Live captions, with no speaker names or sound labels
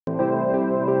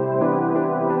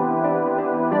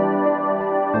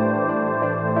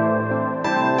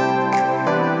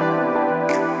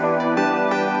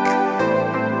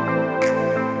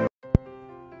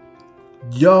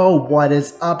Yo, what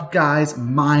is up, guys?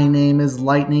 My name is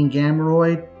Lightning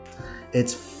Gameroid.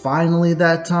 It's finally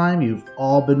that time. You've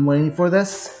all been waiting for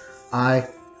this. I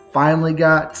finally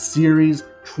got Series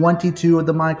 22 of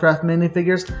the Minecraft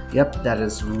Minifigures. Yep, that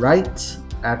is right.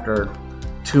 After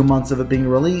 2 months of it being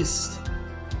released,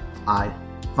 I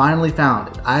finally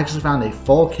found it. I actually found a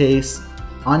full case,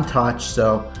 untouched,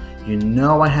 so you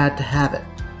know I had to have it.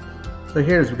 So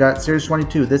we got Series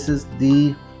 22. This is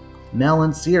the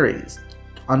Melon Series.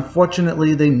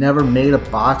 Unfortunately, they never made a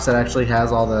box that actually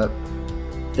has all the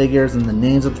figures and the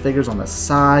names of the figures on the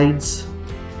sides.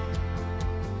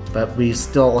 But we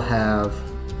still have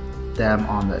them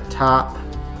on the top.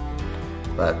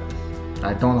 But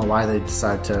I don't know why they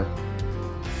decided to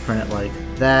print it like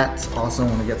that. Also, I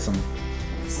want to get some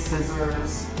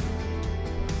scissors.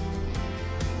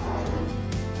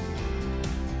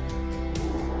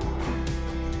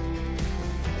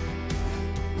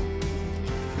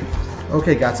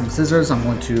 Okay, got some scissors. I'm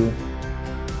going to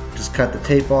just cut the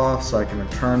tape off so I can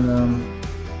return them.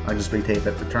 I just retape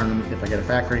it, return them if I get a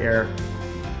factory error.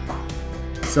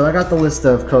 So I got the list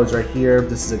of codes right here.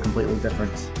 This is a completely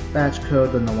different batch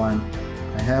code than the one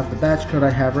I have. The batch code I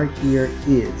have right here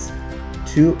is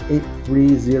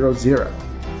 28300.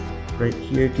 Right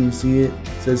here, can you see it?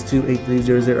 It says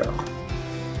 28300.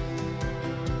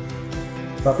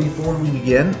 But before we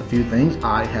begin, a few things.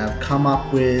 I have come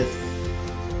up with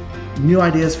new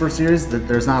ideas for series. That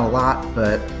there's not a lot,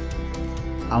 but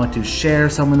I want to share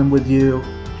some of them with you,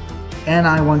 and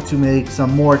I want to make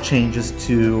some more changes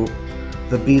to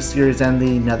the B series and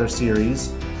the Nether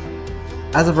series.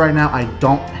 As of right now, I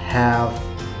don't have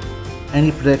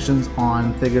any predictions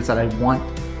on figures that I want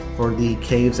for the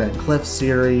Caves and Cliffs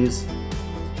series.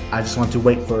 I just want to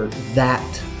wait for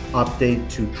that update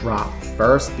to drop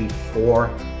first before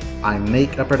I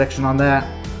make a prediction on that.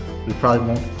 We probably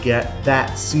won't get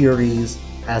that series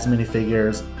as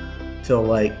minifigures till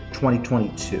like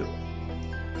 2022.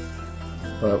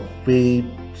 But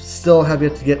we still have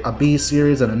yet to get a B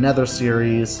series and another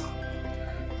series.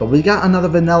 But we got another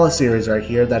vanilla series right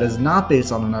here that is not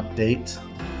based on an update.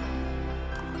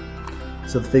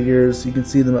 So the figures, you can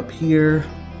see them up here.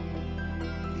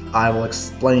 I will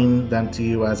explain them to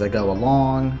you as I go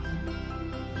along.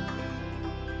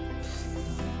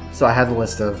 So I have the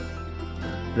list of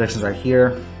predictions right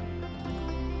here.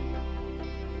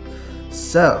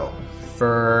 So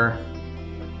for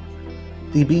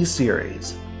the B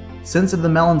series, since in the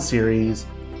Melon series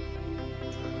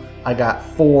I got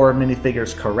 4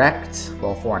 minifigures correct,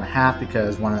 well 4.5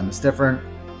 because one of them is different.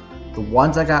 The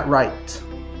ones I got right: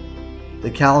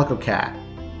 the Calico Cat,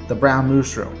 the Brown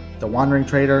Mushroom, the Wandering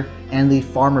Trader, and the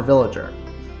Farmer Villager.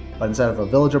 But instead of a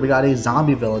villager, we got a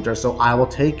zombie villager, so I will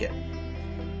take it.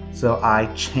 So I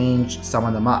changed some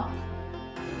of them up.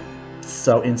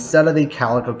 So instead of the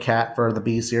Calico Cat for the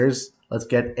B series, let's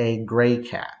get a Gray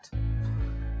Cat.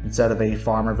 Instead of a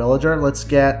Farmer Villager, let's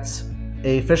get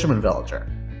a Fisherman Villager.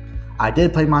 I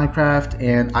did play Minecraft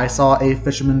and I saw a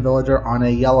Fisherman Villager on a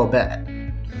yellow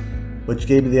bed, which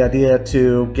gave me the idea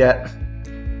to get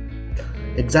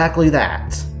exactly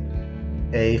that,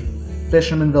 a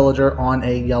Fisherman Villager on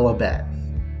a yellow bed.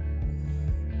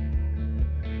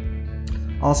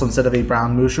 Also, instead of a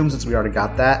Brown Mushroom, since we already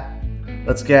got that,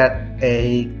 let's get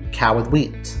a cow with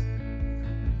wheat.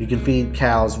 You can feed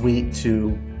cows wheat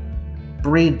to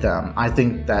breed them. I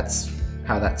think that's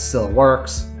how that still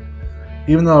works.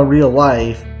 Even though in real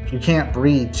life, you can't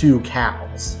breed 2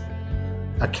 cows.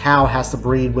 A cow has to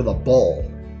breed with a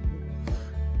bull.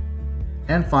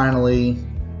 And finally,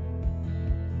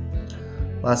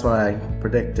 last one I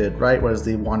predicted right was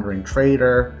the Wandering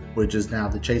Trader, which is now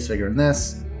the chase figure in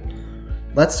this.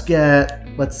 Let's get,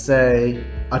 let's say,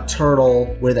 a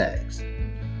turtle with eggs.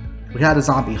 We had a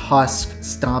zombie husk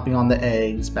stomping on the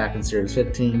eggs back in Series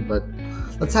 15, but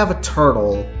let's have a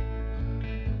turtle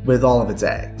with all of its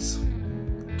eggs.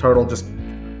 Turtle just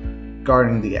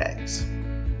guarding the eggs.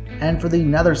 And for the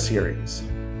Nether series,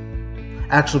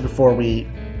 actually before we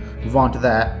move on to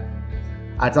that,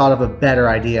 I thought of a better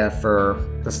idea for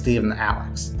the Steve and the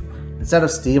Alex. Instead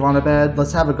of Steve on the bed,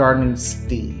 let's have a gardening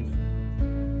Steve.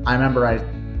 I remember I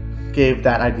gave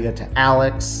that idea to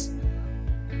Alex.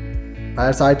 I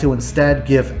decided to instead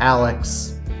give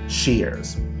Alex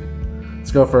shears.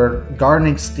 Let's go for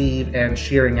Gardening Steve and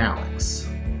Shearing Alex.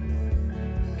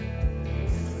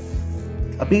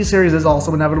 A B series is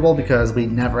also inevitable because we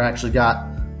never actually got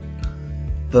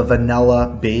the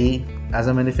Vanilla B as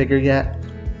a minifigure yet.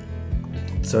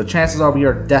 So chances are we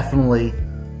are definitely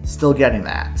still getting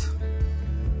that.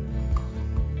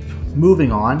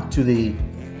 Moving on to the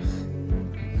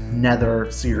Nether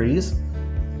series.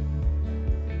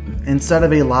 instead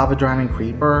of a lava drowning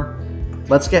creeper,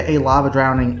 let's get a lava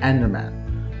drowning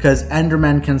enderman, because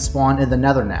endermen can spawn in the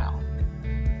nether now.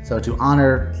 So to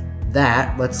honor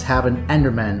that, let's have an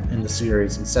enderman in the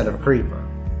series instead of a creeper.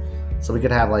 So we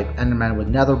could have like enderman with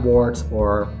nether warts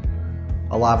or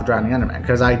a lava drowning enderman,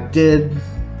 because I did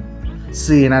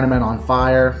see an enderman on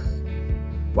fire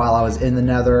while I was in the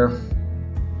nether.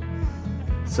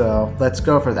 So let's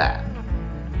go for that.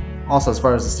 Also, as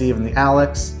far as the Steve and the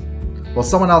Alex, well,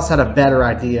 someone else had a better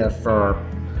idea for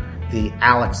the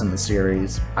Alex in the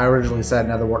series. I originally said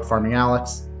nether wart farming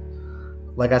Alex.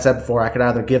 Like I said before, I could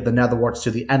either give the nether warts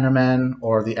to the enderman,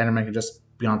 or the enderman could just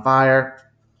be on fire.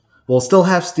 We'll still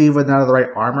have Steve with none of the right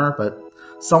armor, but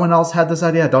someone else had this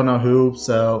idea. I don't know who,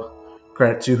 so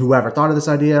credit to whoever thought of this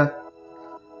idea.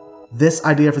 This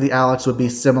idea for the Alex would be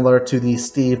similar to the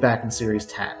Steve back in Series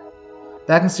 10.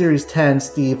 Back in Series 10,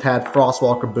 Steve had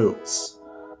Frostwalker boots,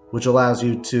 which allows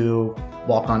you to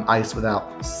walk on ice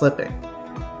without slipping,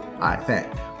 I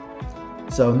think.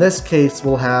 So in this case,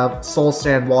 we'll have Soul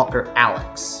Sand Walker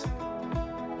Alex,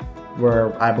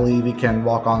 where I believe he can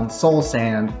walk on Soul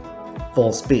Sand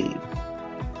full speed.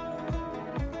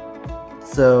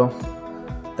 So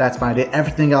that's my idea.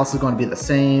 Everything else is going to be the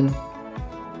same.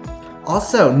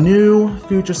 Also, new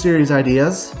future series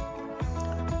ideas.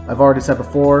 I've already said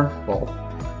before, well,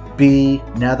 B,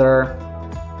 Nether,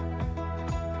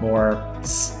 more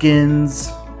skins,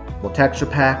 well, texture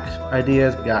pack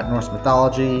ideas. We got Norse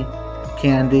mythology,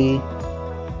 candy.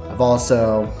 I've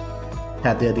also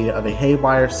had the idea of a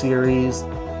Haywire series.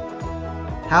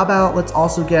 How about let's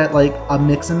also get like a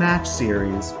mix and match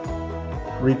series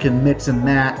where you can mix and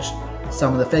match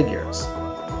some of the figures.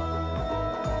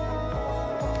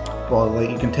 Well, like,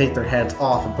 you can take their heads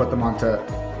off and put them onto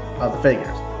other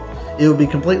figures. It would be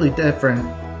completely different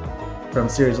from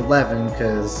Series 11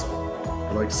 because,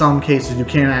 like, some cases you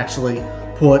can't actually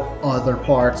put other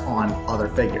parts on other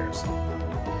figures.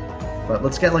 But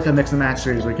let's get like a mix and match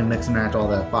series where we can mix and match all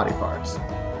the body parts.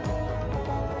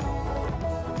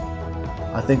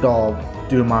 I think I'll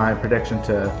do my prediction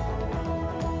to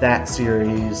that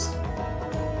series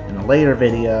in a later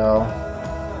video.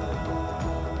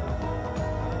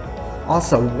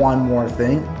 Also, one more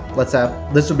thing. Let's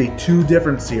have, this will be two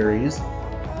different series.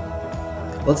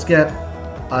 Let's get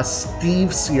a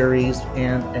Steve series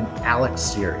and an Alex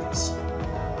series.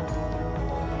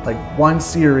 Like one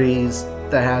series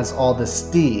that has all the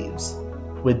Steves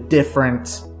with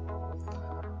different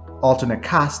alternate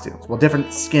costumes. Well,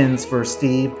 different skins for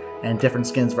Steve and different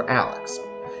skins for Alex.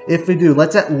 If we do,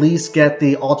 let's at least get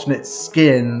the alternate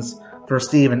skins for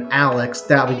Steve and Alex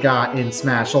that we got in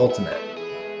Smash Ultimate.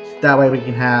 That way we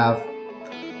can have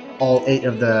all 8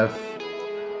 of the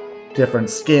different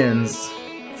skins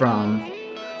from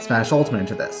Smash Ultimate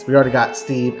into this. We already got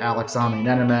Steve, Alex, Omni,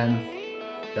 and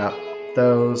Enderman. Got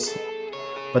those.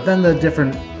 But then the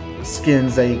different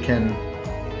skins that you can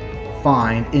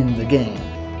find in the game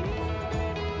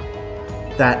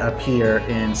that appear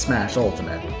in Smash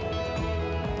Ultimate.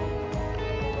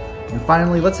 And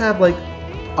finally, let's have like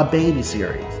a baby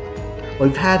series.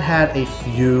 We've had a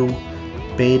few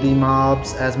baby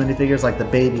mobs as minifigures, like the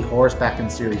baby horse back in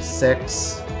Series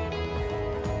 6.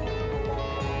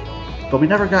 But we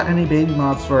never got any baby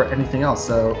mobs for anything else,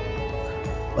 so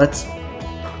let's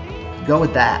go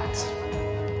with that.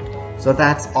 So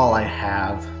that's all I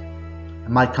have. I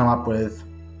might come up with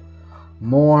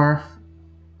more.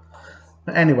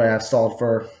 But anyway, I've stalled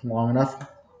for long enough.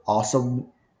 Also,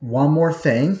 one more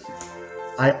thing.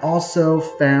 I also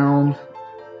found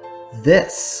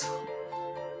this.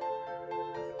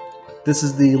 This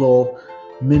is the little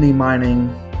mini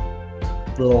mining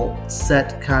little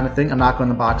set kind of thing. I'm not going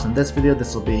to box in this video.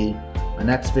 This will be my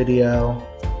next video.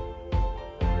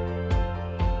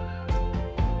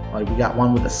 Like, we got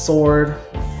one with a sword.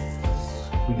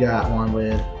 We got one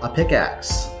with a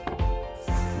pickaxe.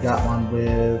 We got one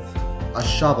with a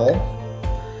shovel.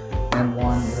 And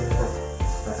one with,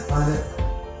 if I can find it,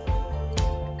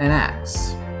 an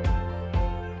axe.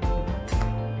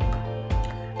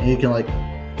 And you can like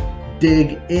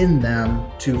dig in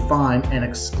them to find an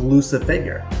exclusive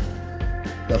figure.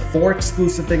 The 4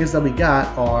 exclusive figures that we got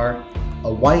are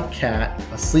a white cat,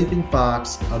 a sleeping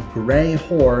fox, a gray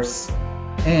horse,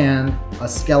 and a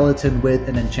skeleton with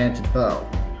an enchanted bow.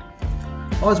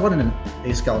 I always wanted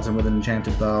a skeleton with an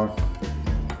enchanted bow.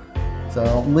 So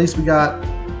at least we got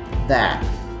that.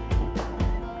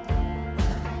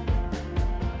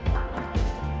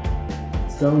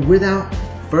 So without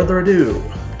further ado,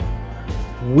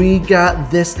 we got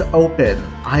this to open.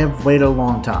 I have waited a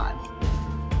long time.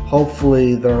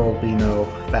 Hopefully there will be no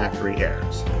factory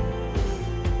errors.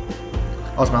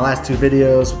 Also, my last 2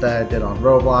 videos that I did on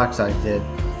Roblox, I did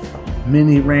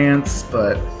mini rants,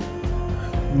 but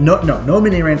no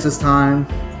mini rants this time.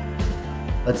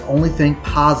 Let's only think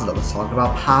positive. Let's talk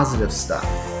about positive stuff.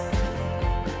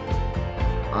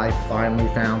 I finally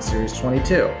found Series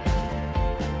 22.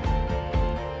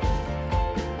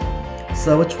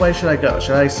 So which way should I go?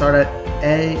 Should I start at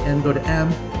A and go to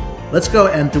M? Let's go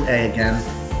M through A again.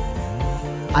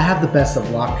 I have the best of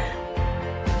luck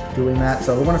doing that,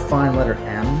 so we want to find letter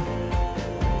M.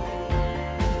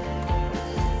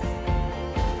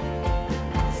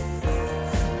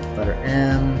 Letter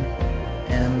M.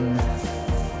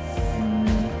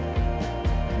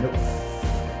 Nope.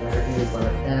 Where is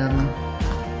letter M?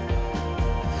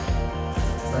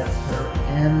 Letter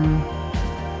M.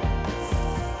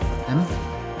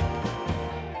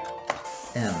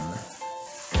 M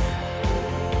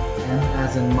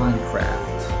as in Minecraft.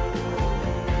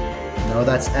 No,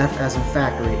 that's F as in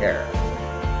factory error.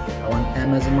 I want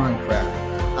M as in Minecraft.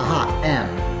 Aha,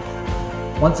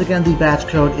 M. Once again, the batch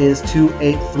code is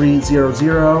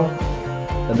 28300.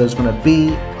 Then there's going to be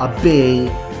a B,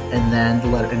 and then the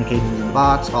letter indicating in the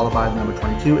box, followed by the number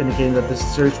 22, indicating that this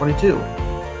is Series 22.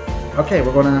 Okay,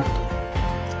 we're going to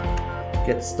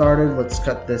get started. Let's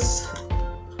cut this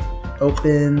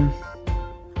open.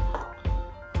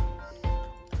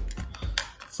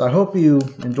 So I hope you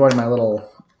enjoyed my little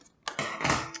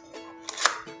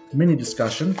mini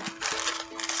discussion.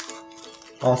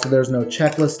 Also, there's no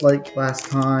checklist like last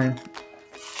time.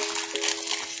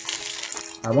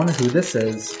 I wonder who this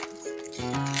is.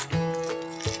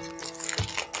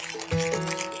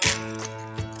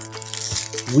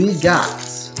 We got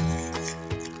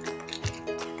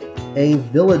a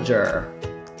villager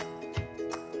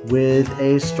with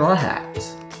a straw hat.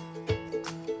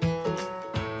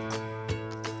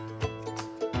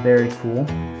 Very cool.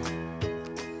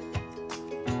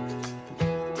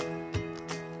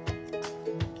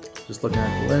 Just looking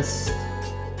at the list.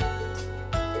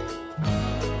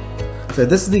 So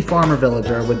this is the farmer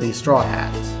villager with the straw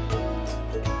hat.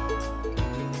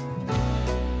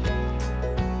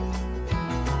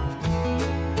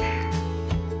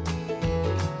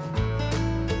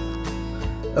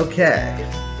 Okay,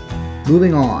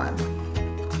 moving on.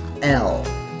 L.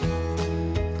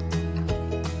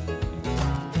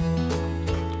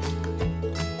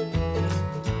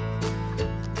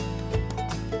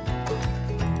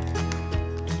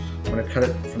 I'm going to cut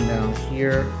it from down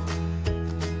here.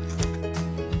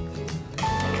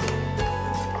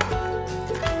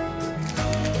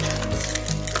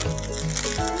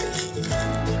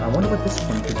 I wonder what this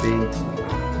one could be.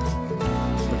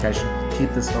 Okay, I should keep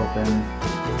this open.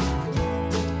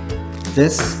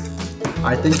 This,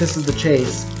 I think this is the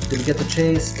chase. Did we get the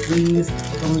chase, please?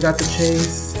 Oh, we got the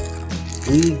chase.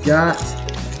 We got...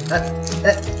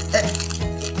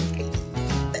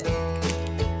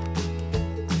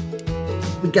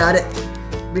 We got it.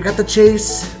 We got the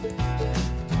chase.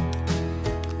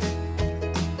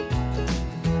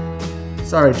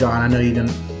 Sorry, John. I know you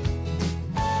didn't.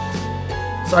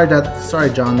 Sorry,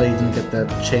 John, that you didn't get the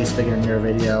chase figure in your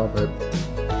video, but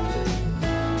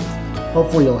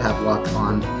hopefully you'll have luck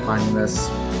on finding this.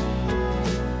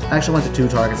 I actually went to 2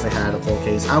 targets that had a full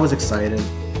case. I was excited,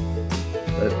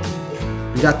 but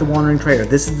we got the Wandering Trader.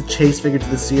 This is the chase figure to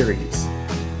the series.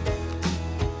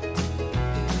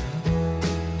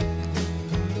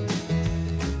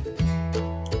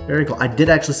 Very cool. I did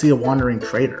actually see a Wandering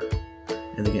Trader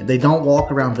in the game. They don't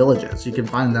walk around villages. You can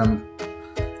find them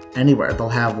anywhere. They'll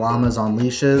have llamas on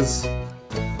leashes.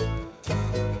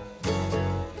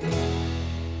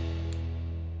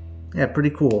 Yeah, pretty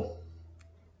cool.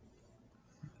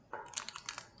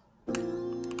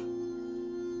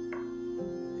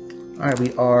 Alright,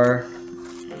 we are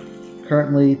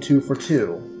currently 2 for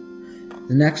 2.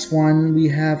 The next one we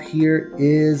have here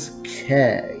is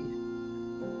K.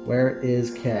 Where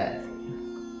is K?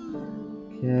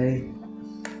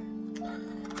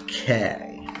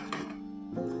 K.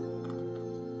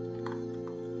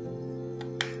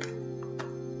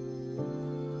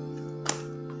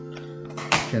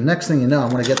 Okay, next thing you know, I'm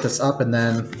going to get this up and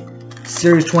then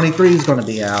Series 23 is going to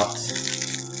be out.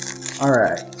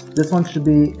 Alright, this one should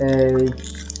be a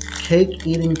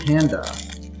cake-eating panda.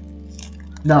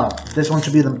 No, this one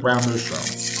should be the brown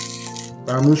mushroom.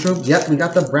 Brown mushroom? Yep, we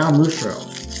got the brown mushroom.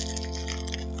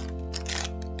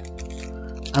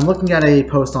 I'm looking at a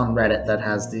post on Reddit that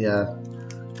has the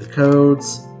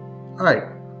codes. Alright,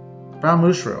 brown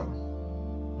mushroom.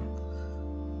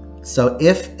 So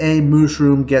if a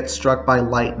mushroom gets struck by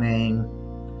lightning,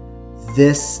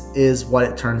 this is what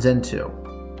it turns into.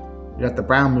 We got the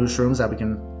brown mushrooms that we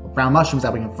can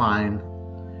find.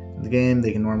 the game.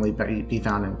 They can normally be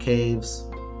found in caves.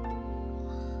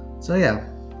 So yeah,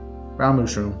 brown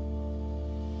mushroom.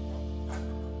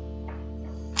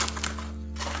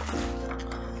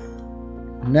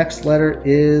 Next letter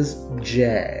is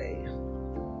J.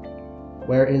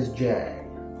 Where is J?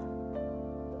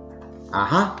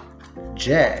 Aha,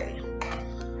 J.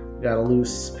 Got a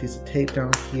loose piece of tape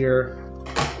down here.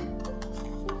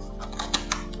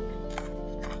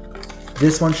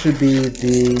 This one should be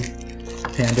the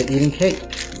panda eating cake.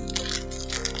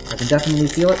 I can definitely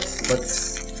feel it.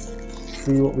 Let's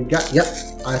see what we got. Yep,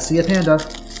 I see a panda.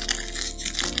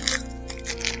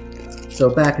 So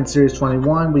back in Series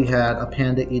 21, we had a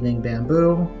panda eating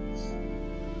bamboo.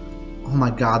 Oh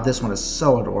my god, this one is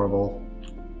so adorable.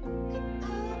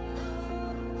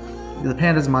 The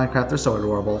pandas in Minecraft, they're so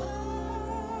adorable.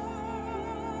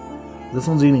 This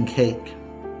one's eating cake.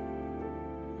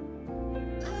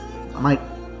 I might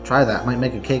try that. I might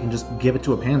make a cake and just give it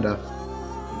to a panda.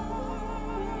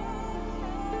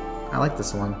 I like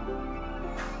this one.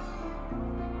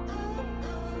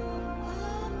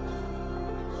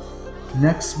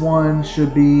 Next one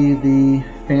should be the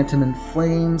Phantom in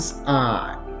Flames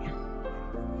I.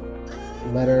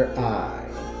 Letter I.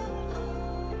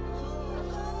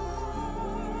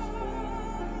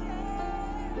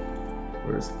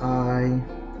 Where's I?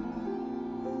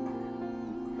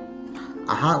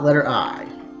 Aha, letter I.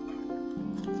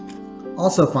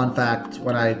 Also, fun fact,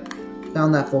 when I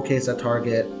found that full case at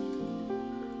Target,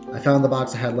 I found the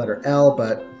box that had letter L,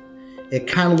 but it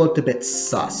kind of looked a bit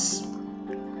sus.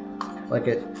 Like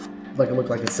it looked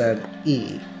like it said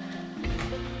E.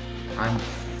 I'm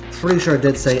pretty sure it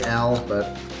did say L,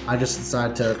 but I just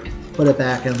decided to put it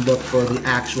back and look for the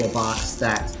actual box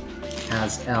that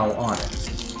has L on it.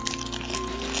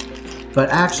 But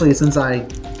actually, since I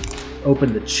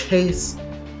opened the chase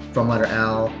from letter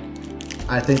L,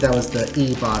 I think that was the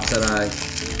E box that I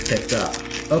picked up.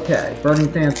 Okay,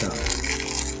 Burning Phantom.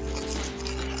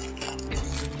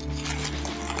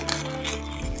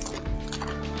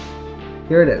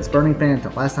 Here it is, Burning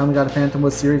Phantom. Last time we got a Phantom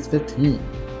was Series 15.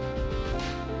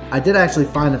 I did actually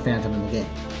find a Phantom in the game.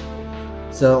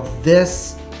 So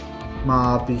this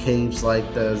mob behaves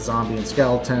like the zombie and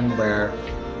skeleton, where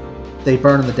they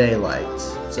burn in the daylight.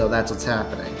 So that's what's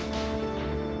happening.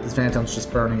 This Phantom's just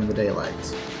burning in the daylight.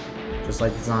 Just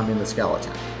like the zombie and the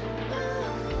skeleton.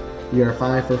 We are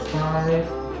 5 for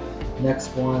 5. Next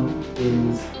one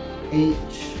is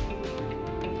H.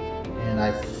 And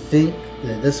I think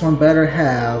that this one better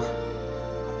have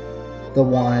the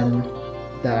one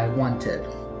that I wanted.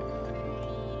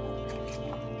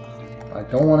 I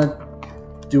don't want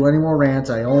to do any more rants.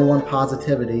 I only want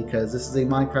positivity because this is a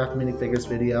Minecraft Minifigures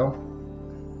video.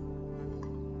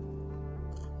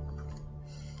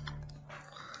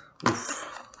 Oof.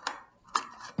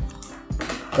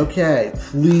 Okay,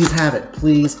 please have it.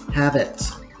 Please have it.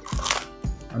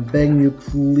 I'm begging you,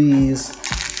 please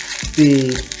be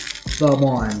the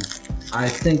one. I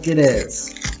think it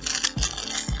is.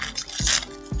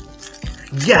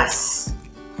 Yes!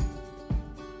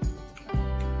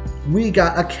 We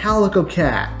got a Calico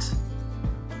Cat.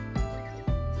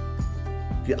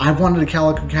 I've wanted a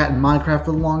Calico Cat in Minecraft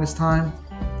for the longest time.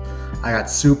 I got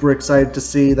super excited to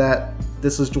see that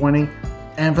this was joining,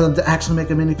 and for them to actually make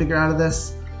a minifigure out of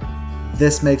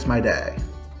this makes my day.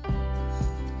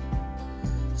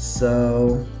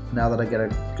 So now that I get a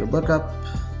good look up,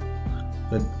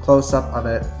 good close up of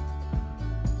it,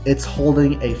 it's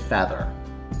holding a feather.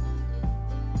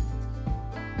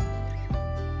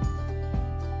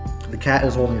 The cat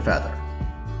is holding a feather.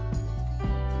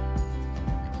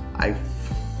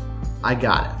 I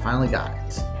got it. Finally got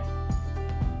it.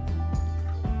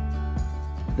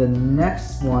 The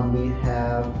next one we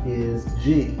have is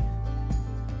G.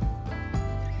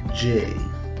 G.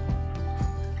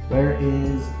 Where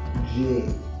is G?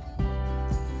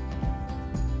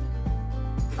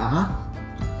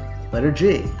 Letter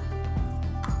G.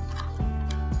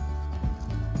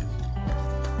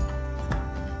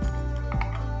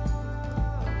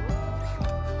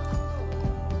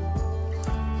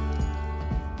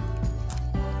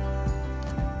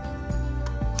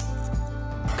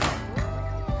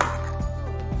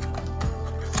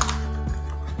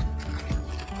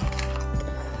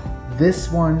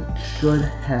 This one should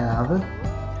have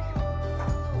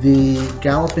the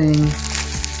galloping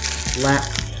black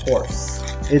horse.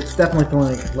 It's definitely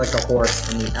feeling like a horse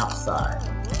from the outside.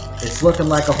 It's looking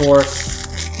like a horse.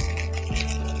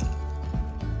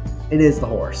 It is the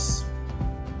horse.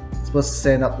 It's supposed to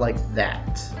stand up like that.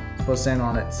 It's supposed to stand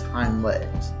on its hind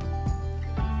legs.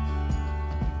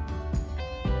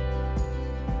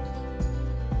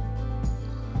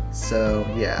 So,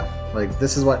 yeah. Like,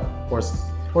 this is what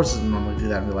horses normally do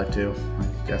that in real life too,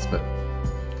 I guess, but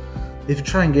if you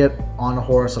try and get on a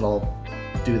horse, it'll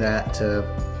do that to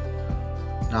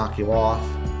knock you off.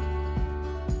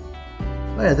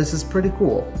 But yeah, this is pretty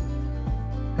cool.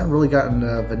 Haven't really gotten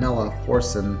a vanilla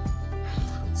horse in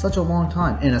such a long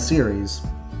time in a series.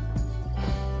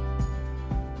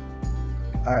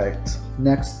 Alright,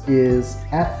 next is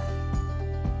F,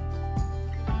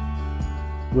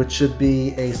 which should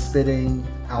be a spitting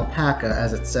alpaca,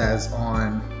 as it says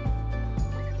on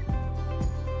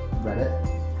Reddit.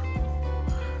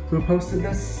 Who posted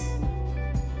this?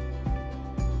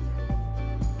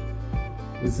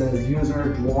 It says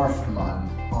user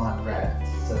Dwarfman on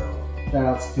Reddit. So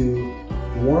shoutouts to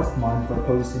Dwarfman for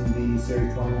posting the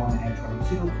Series 21 and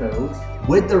 22 codes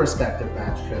with the respective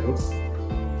batch codes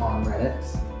on Reddit.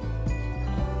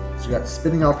 So we got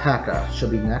Spinning Alpaca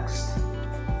should be next.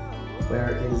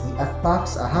 Where is the F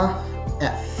box? Aha,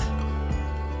 F.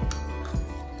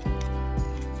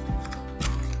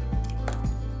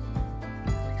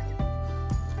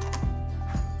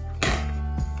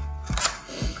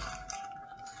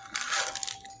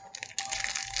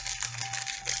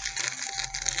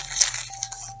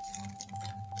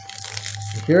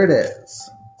 Here it is,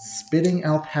 Spitting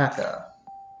Alpaca.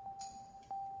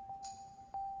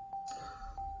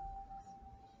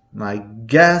 I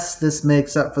guess this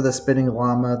makes up for the Spitting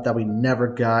Llama that we never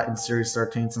got in Series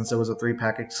 13 since it was a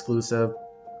 3-pack exclusive.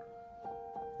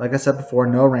 Like I said before,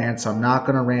 no rant, so I'm not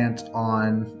going to rant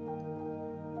on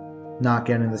not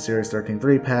getting the Series 13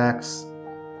 3-packs.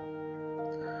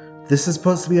 This is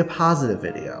supposed to be a positive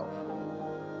video.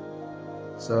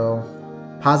 So,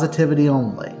 positivity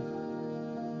only.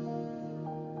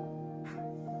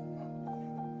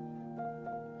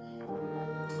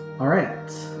 Alright.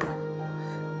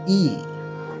 E.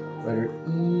 Letter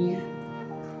E.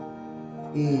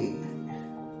 E.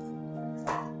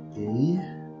 E.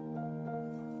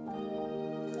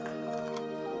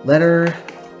 Letter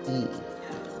E.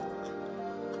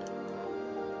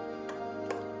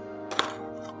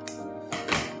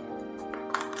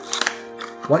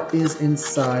 What is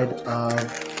inside of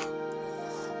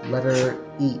letter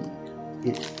E?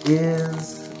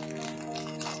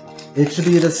 It should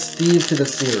be the Steve to the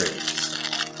series.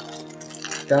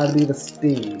 Gotta be the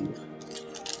Steve.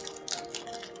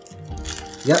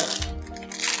 Yep.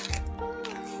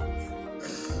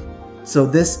 So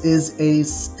this is a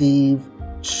Steve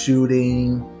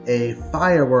shooting a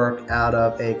firework out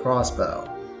of a crossbow.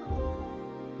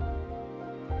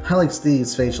 I like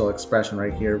Steve's facial expression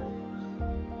right here.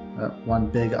 One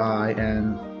big eye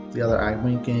and the other eye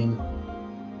winking.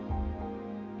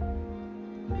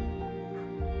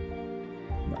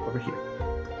 Over here.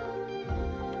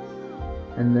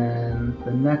 And then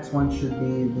the next one should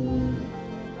be the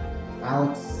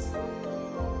Alex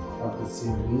of the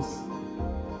series.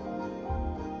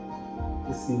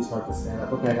 This seems hard to stand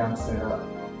up. Okay, I got him to stand up.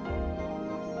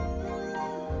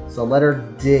 So letter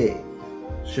D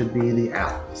should be the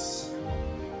Alex.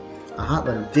 Aha,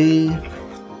 letter D.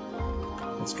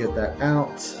 Let's get that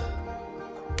out.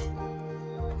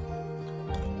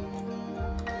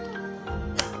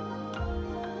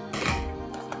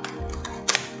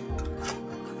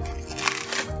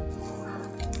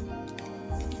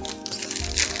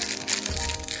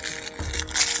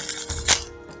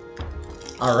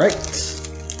 All right,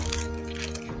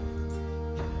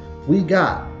 we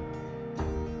got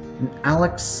an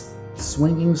Alex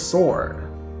swinging sword.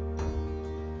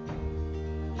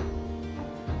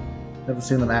 Never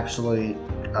seen them actually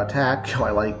attack.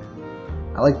 I like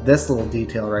this little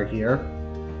detail right here.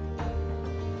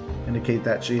 Indicate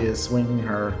that she is swinging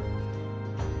her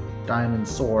diamond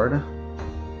sword.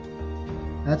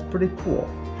 That's pretty cool.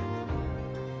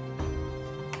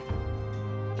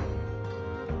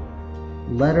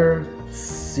 Letter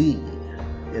C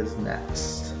is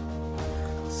next.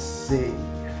 C.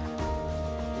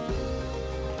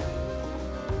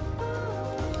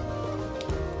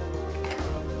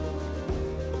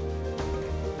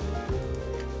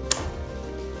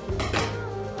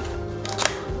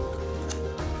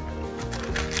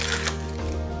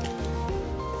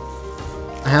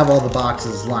 I have all the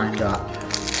boxes lined up.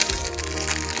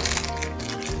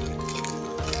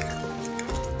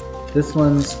 This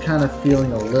one's kind of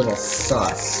feeling a little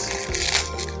sus.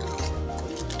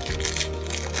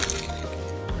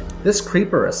 This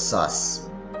creeper is sus.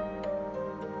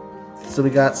 So we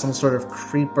got some sort of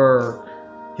creeper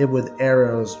hit with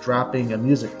arrows dropping a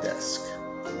music disc.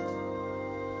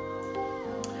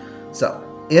 So,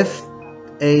 if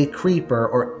a creeper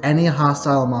or any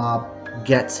hostile mob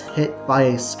gets hit by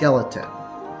a skeleton,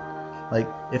 like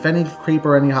if any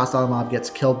creeper or any hostile mob gets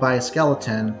killed by a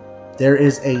skeleton, there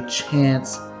is a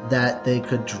chance that they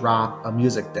could drop a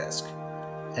music disc.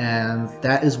 And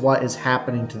that is what is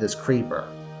happening to this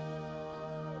creeper.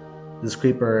 This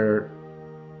creeper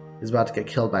is about to get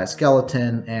killed by a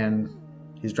skeleton, and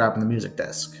he's dropping the music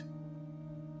disc.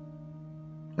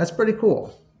 That's pretty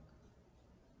cool.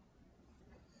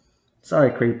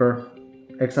 Sorry, creeper.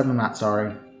 Except I'm not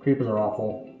sorry. Creepers are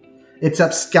awful.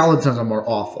 Except skeletons are more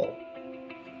awful.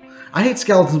 I hate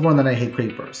skeletons more than I hate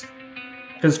creepers.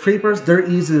 Because creepers, they're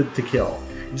easy to kill.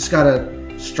 You just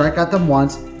gotta strike at them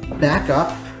once, back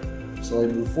up,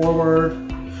 slowly move forward,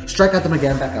 strike at them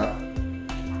again, back up,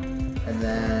 and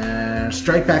then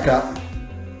strike back up.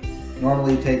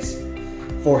 Normally it takes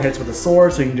 4 hits with a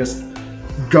sword, so you can just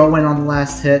go in on the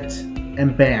last hit,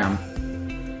 and bam,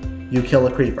 you kill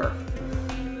a creeper.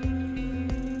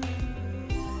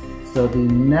 So the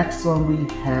next one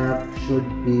we have should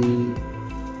be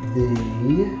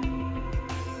the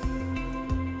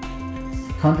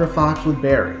Tundra Fox with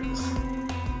berries.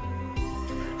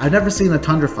 I've never seen a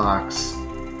Tundra Fox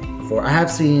before. I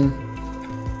have seen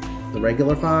the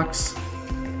regular fox.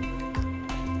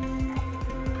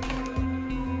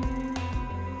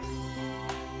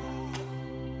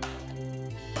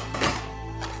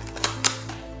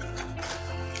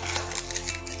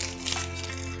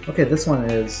 Okay, this one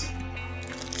is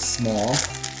small.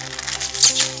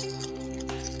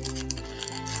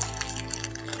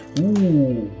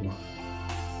 Ooh.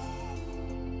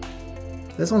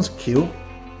 This one's cute.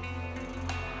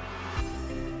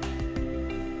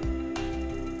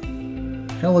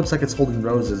 Kind of looks like it's holding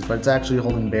roses, but it's actually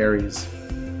holding berries.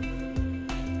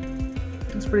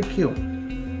 It's pretty cute.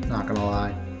 Not gonna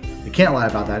lie. You can't lie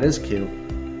about that. It is cute.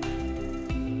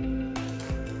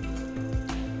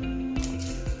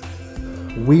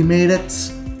 We made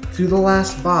it to the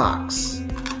last box.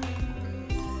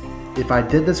 If I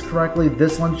did this correctly,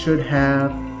 this one should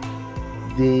have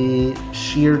the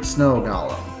sheared snow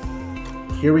golem.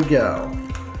 Here we go.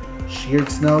 Sheared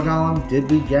snow golem,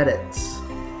 did we get it?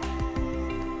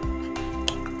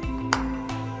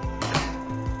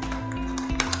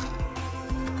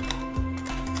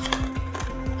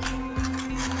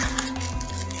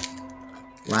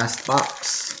 Last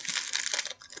box.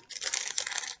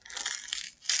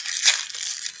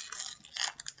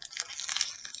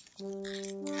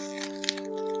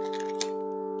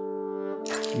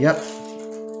 Yep.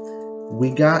 We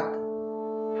got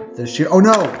the sheer. Oh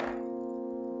no!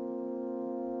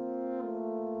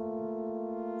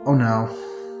 Oh no.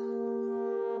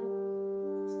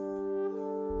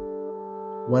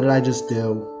 What did I just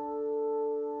do?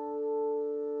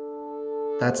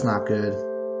 That's not good.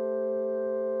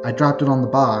 I dropped it on the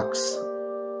box,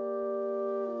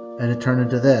 and it turned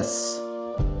into this.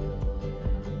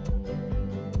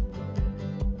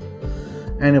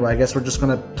 Anyway, I guess we're just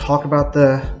gonna talk about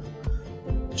the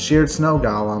sheared snow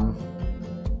golem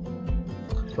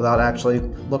without actually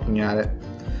looking at it.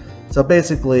 So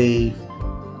basically,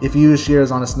 if you use shears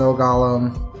on a snow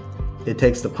golem, it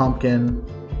takes the pumpkin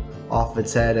off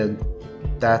its head, and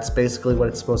that's basically what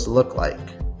it's supposed to look like.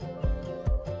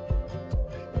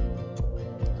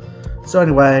 So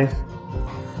anyway,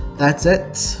 that's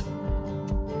it.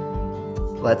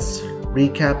 Let's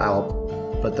recap.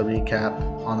 I'll put the recap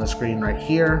on the screen right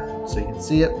here so you can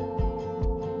see it.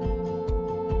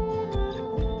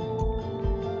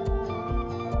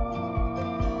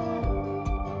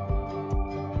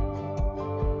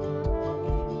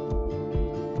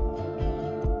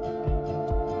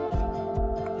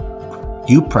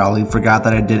 You probably forgot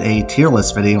that I did a tier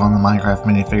list video on the Minecraft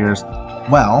minifigures.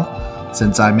 Well,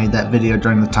 since I made that video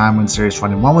during the time when Series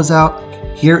 21 was out,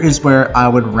 here is where I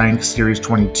would rank Series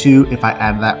 22 if I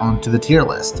added that onto the tier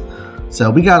list. So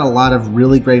we got a lot of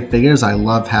really great figures. I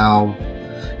love how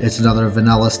it's another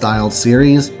vanilla styled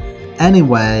series.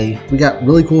 Anyway, we got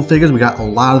really cool figures. We got a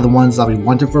lot of the ones that we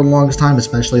wanted for the longest time,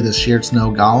 especially the sheared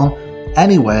snow golem.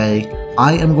 Anyway,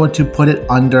 I am going to put it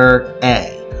under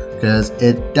A, because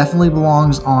it definitely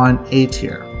belongs on A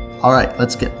tier. Alright,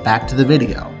 let's get back to the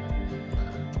video.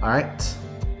 Alright.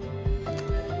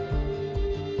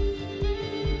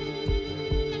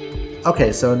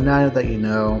 Okay, so now that you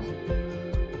know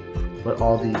what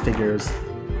all the figures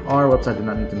are, whoops, I did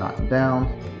not need to knock them down.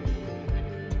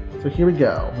 So here we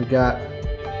go. We got,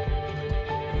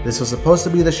 this was supposed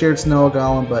to be the sheared snow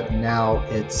golem, but now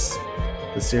it's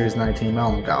the Series 19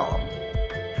 Melon golem.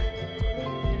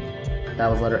 That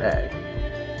was letter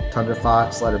A. Tundra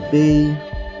Fox, letter B.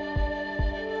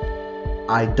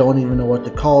 I don't even know what to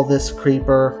call this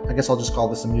creeper. I guess I'll just call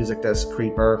this a music disc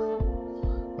creeper.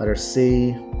 Letter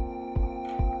C.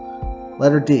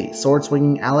 Letter D, sword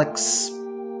swinging Alex.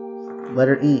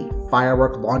 Letter E,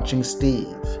 firework launching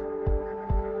Steve.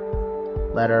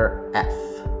 Letter F.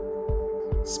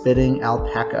 Spitting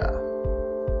alpaca.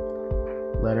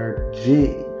 Letter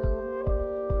G.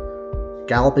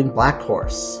 Galloping black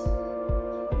horse.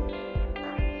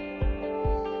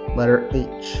 Letter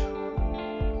H.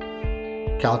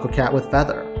 Calico cat with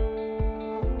feather.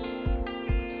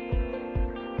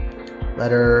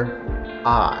 Letter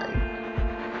I.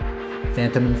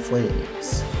 Phantom in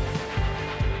flames.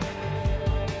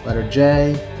 Letter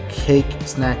J. Cake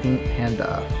snacking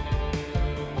panda.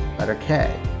 Letter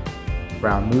K.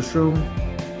 Brown mushroom.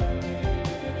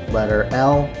 Letter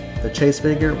L. The chase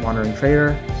figure, wandering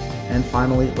trader. And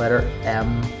finally, letter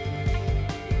M.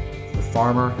 The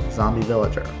farmer, zombie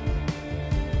villager.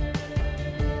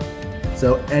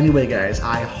 So anyway guys,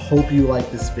 I hope you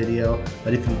liked this video,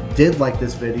 but if you did like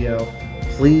this video,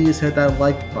 please hit that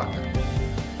like button.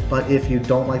 But if you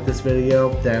don't like this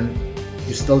video, then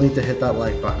you still need to hit that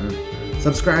like button.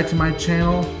 Subscribe to my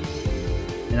channel,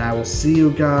 and I will see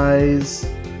you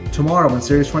guys tomorrow when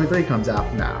Series 23 comes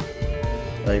out. Now,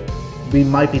 like, we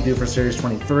might be due for Series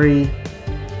 23.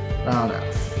 I don't know.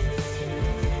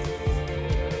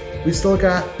 We still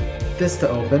got this to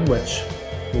open, which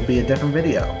will be a different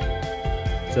video.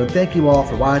 So thank you all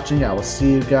for watching. I will see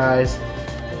you guys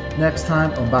next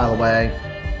time. Oh, by the way,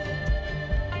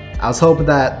 I was hoping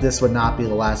that this would not be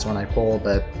the last one I pulled,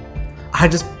 but I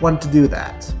just wanted to do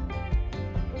that.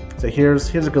 So here's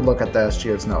a good look at the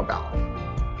Sheer Snow Golem.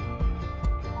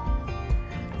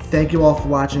 Thank you all for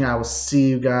watching. I will see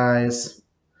you guys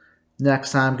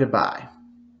next time. Goodbye.